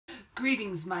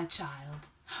Greetings, my child.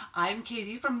 I'm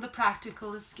Katie from the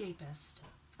Practical Escapist.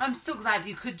 I'm so glad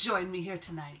you could join me here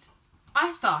tonight.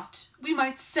 I thought we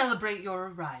might celebrate your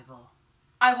arrival.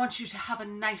 I want you to have a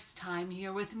nice time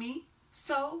here with me,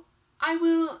 so I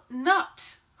will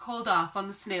not hold off on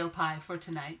the snail pie for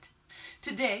tonight.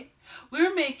 Today,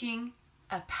 we're making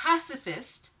a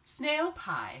pacifist snail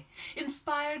pie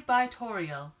inspired by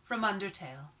Toriel from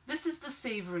Undertale. This is the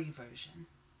savory version.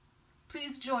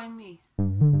 Please join me.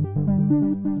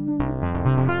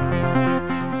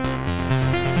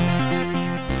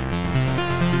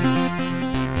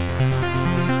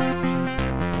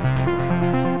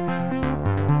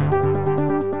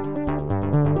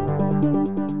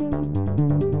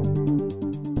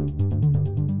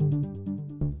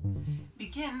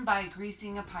 Begin by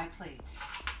greasing a pie plate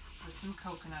with some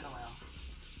coconut oil.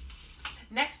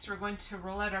 Next, we're going to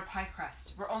roll out our pie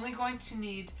crust. We're only going to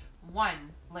need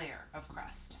one layer of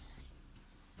crust.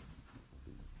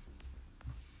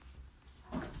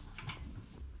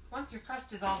 Once your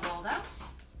crust is all rolled out,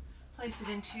 place it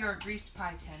into your greased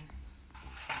pie tin.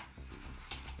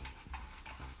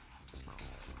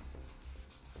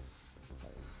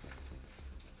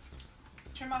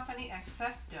 Trim off any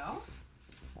excess dough,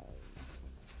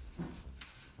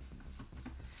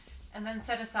 and then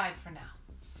set aside for now.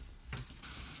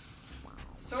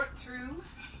 Sort through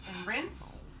and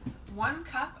rinse 1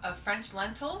 cup of French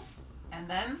lentils, and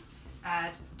then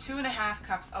add 2.5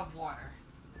 cups of water.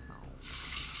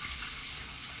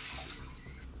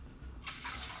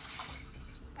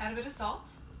 Add a bit of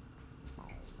salt,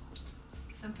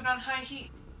 then put on high heat.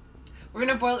 We're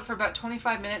going to boil it for about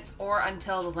 25 minutes or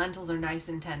until the lentils are nice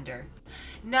and tender.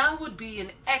 Now would be an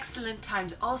excellent time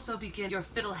to also begin your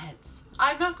fiddleheads.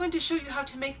 I'm not going to show you how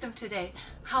to make them today.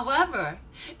 However,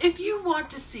 if you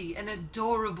want to see an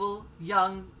adorable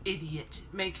young idiot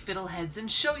make fiddleheads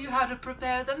and show you how to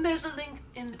prepare them, there's a link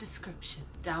in the description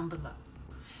down below.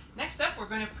 Next up, we're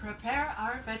going to prepare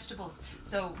our vegetables.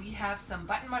 So we have some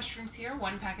button mushrooms here,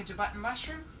 1 package of button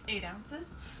mushrooms, 8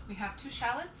 ounces. We have 2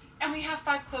 shallots, and we have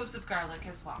 5 cloves of garlic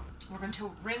as well. We're going to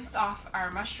rinse off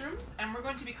our mushrooms, and we're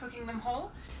going to be cooking them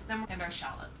whole, and our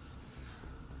shallots.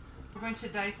 We're going to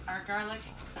dice our garlic.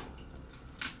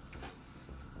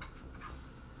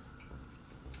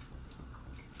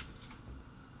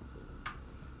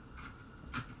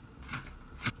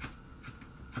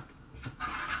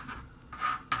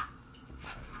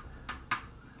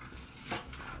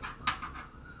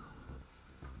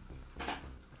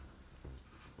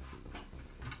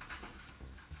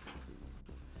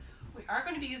 We are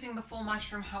going to be using the full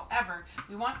mushroom, however,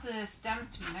 we want the stems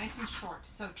to be nice and short,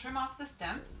 so trim off the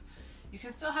stems. You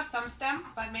can still have some stem,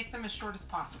 but make them as short as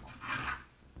possible.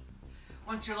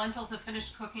 Once your lentils have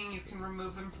finished cooking, you can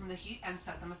remove them from the heat and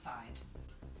set them aside.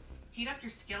 Heat up your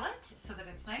skillet so that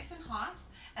it's nice and hot,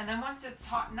 and then once it's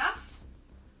hot enough,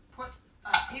 put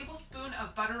a tablespoon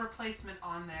of butter replacement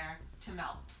on there to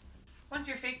melt. Once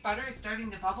your fake butter is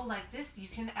starting to bubble like this, you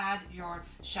can add your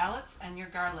shallots and your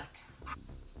garlic.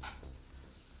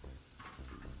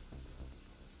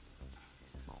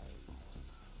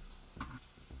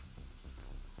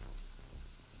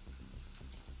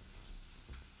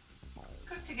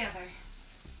 Cook together.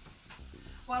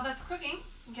 While that's cooking,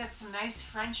 get some nice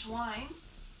French wine,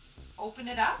 open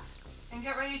it up, and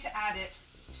get ready to add it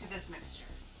to this mixture.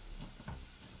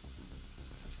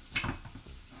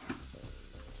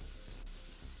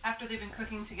 After they've been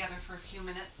cooking together for a few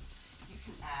minutes, you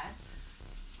can add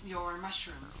your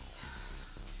mushrooms.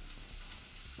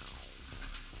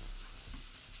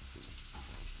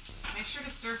 Make sure to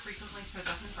stir frequently so it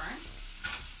doesn't burn.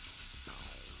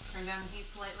 Turn down the heat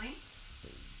slightly.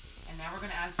 And now we're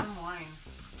going to add some wine.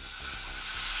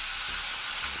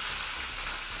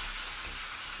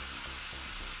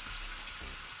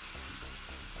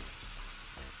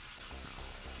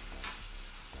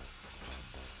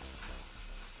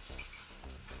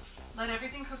 Let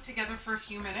everything cook together for a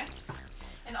few minutes.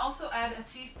 And also add a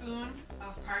teaspoon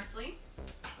of parsley.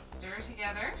 Stir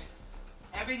together.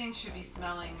 Everything should be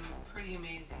smelling pretty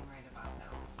amazing right about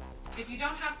now. If you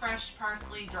don't have fresh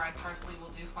parsley, dried parsley will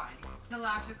do fine.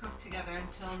 Allow to cook together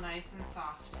until nice and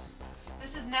soft.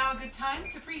 This is now a good time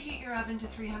to preheat your oven to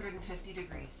 350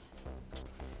 degrees.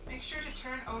 Make sure to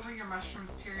turn over your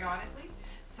mushrooms periodically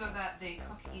so that they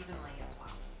cook evenly as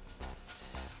well.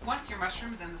 Once your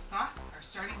mushrooms and the sauce are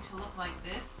starting to look like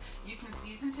this, you can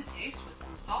season to taste with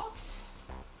some salt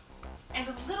and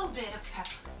a little bit of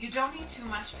pepper. You don't need too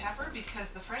much pepper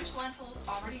because the French lentils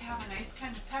already have a nice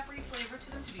kind of peppery flavor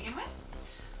to them to begin with.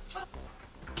 But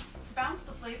to balance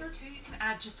the flavor too, you can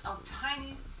add just a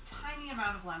tiny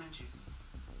amount of lemon juice.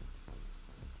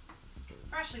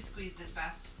 Freshly squeezed is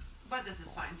best. but this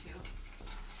is fine too.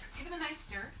 Give it a nice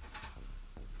stir.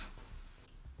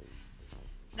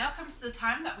 Now comes the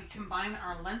time that we combine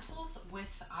our lentils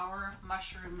with our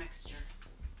mushroom mixture.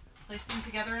 Place them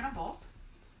together in a bowl.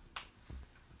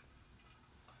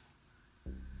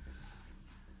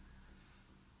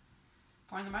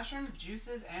 Pour in the mushrooms,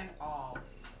 juices, and all.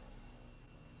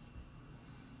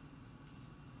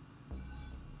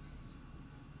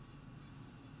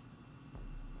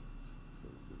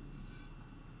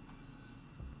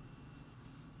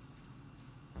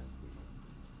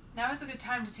 Now is a good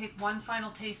time to take one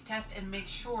final taste test and make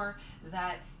sure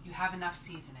that you have enough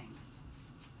seasonings.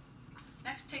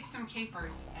 Next, take some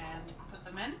capers and put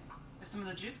them in. If some of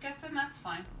the juice gets in, that's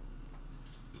fine.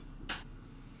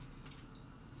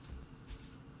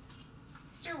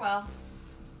 Stir well.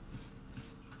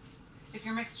 If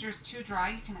your mixture is too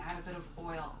dry, you can add a bit of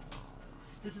oil.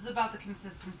 This is about the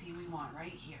consistency we want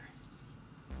right here.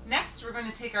 Next, we're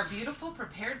going to take our beautiful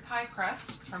prepared pie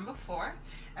crust from before,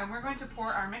 and we're going to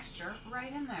pour our mixture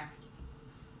right in there.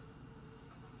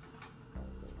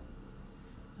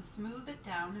 Now smooth it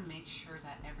down and make sure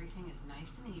that everything is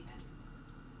nice and even.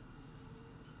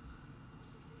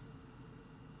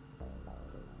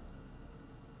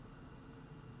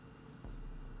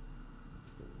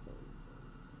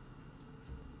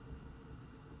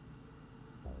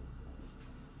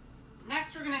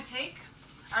 Next, we're going to take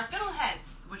our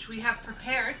fiddleheads, which we have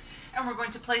prepared, and we're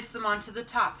going to place them onto the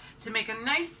top to make a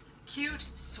nice, cute,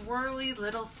 swirly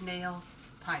little snail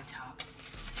pie top.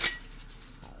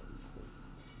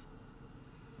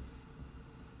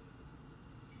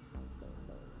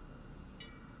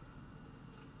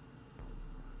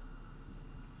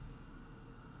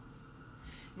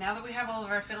 Now that we have all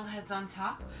of our fiddleheads on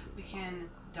top, we can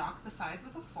dock the sides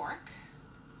with a fork.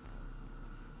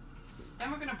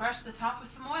 Then we're going to brush the top with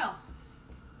some oil.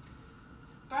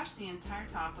 Brush the entire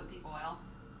top with the oil.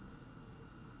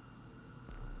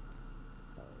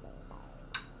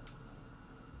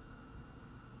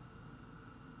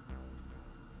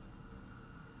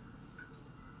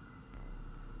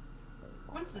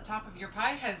 Once the top of your pie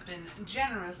has been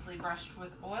generously brushed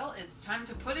with oil, it's time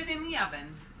to put it in the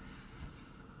oven.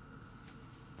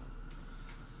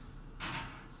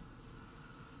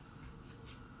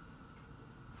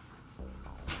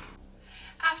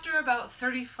 After about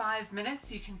 35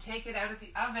 minutes, you can take it out of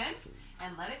the oven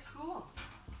and let it cool.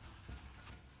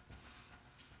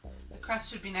 The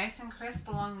crust should be nice and crisp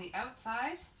along the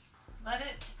outside. Let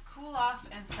it cool off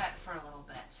and set for a little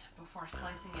bit before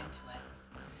slicing into it.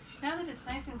 Now that it's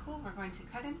nice and cool, we're going to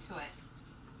cut into it.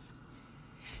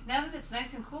 Now that it's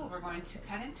nice and cool, we're going to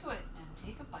cut into it and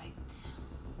take a bite.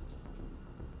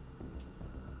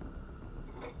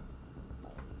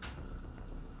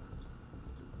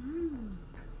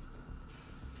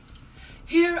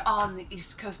 Here on the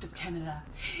east coast of Canada,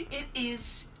 it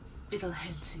is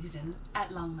fiddlehead season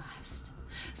at long last.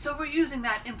 So we're using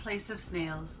that in place of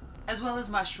snails, as well as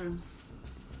mushrooms,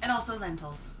 and also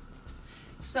lentils.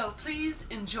 So please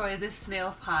enjoy this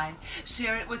snail pie.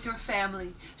 Share it with your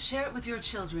family, share it with your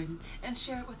children, and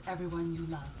share it with everyone you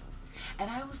love.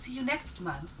 And I will see you next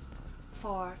month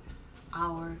for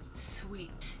our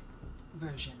sweet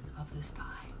version of this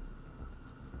pie.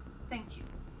 Thank you.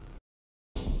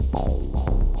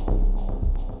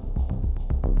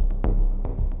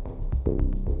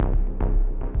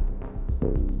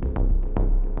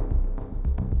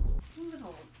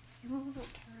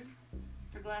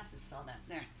 Glasses fell down.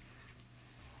 There.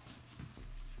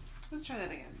 Let's try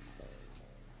that again.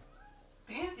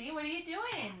 Pansy, what are you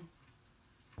doing?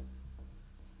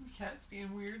 The cat's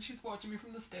being weird. She's watching me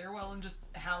from the stairwell and just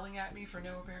howling at me for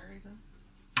no apparent reason.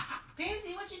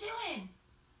 Pansy, what you doing?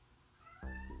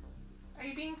 Are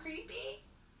you being creepy?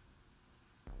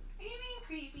 Are you being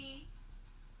creepy?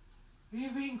 Are you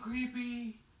being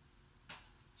creepy?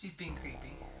 She's being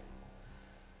creepy.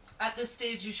 At this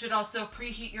stage, you should also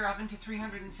preheat your oven to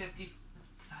 350.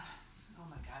 Oh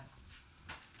my god.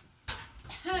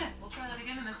 We'll try that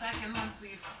again in a second once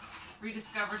we've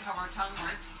rediscovered how our tongue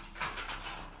works.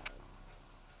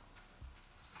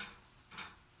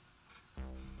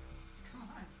 Come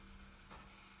on.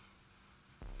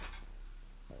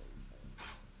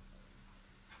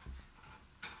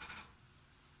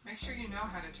 Make sure you know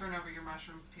how to turn over your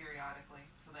mushrooms periodically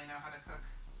so they know how to cook.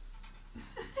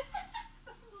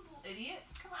 Idiot.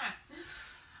 Come on.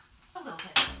 A little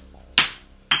bit.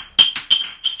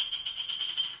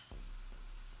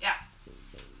 Yeah.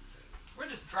 We're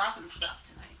just dropping stuff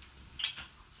tonight.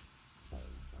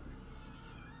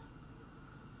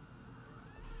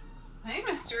 Hey,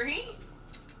 mystery.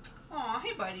 Aw,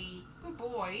 hey, buddy. Good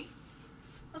boy.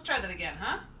 Let's try that again,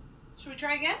 huh? Should we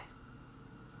try again?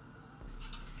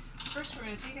 first we're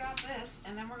going to take it off this,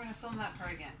 and then we're going to film that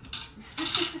part again.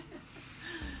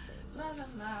 La la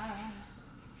la.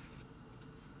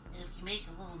 If you make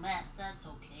a little mess, that's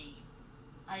okay.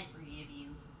 I forgive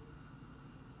you.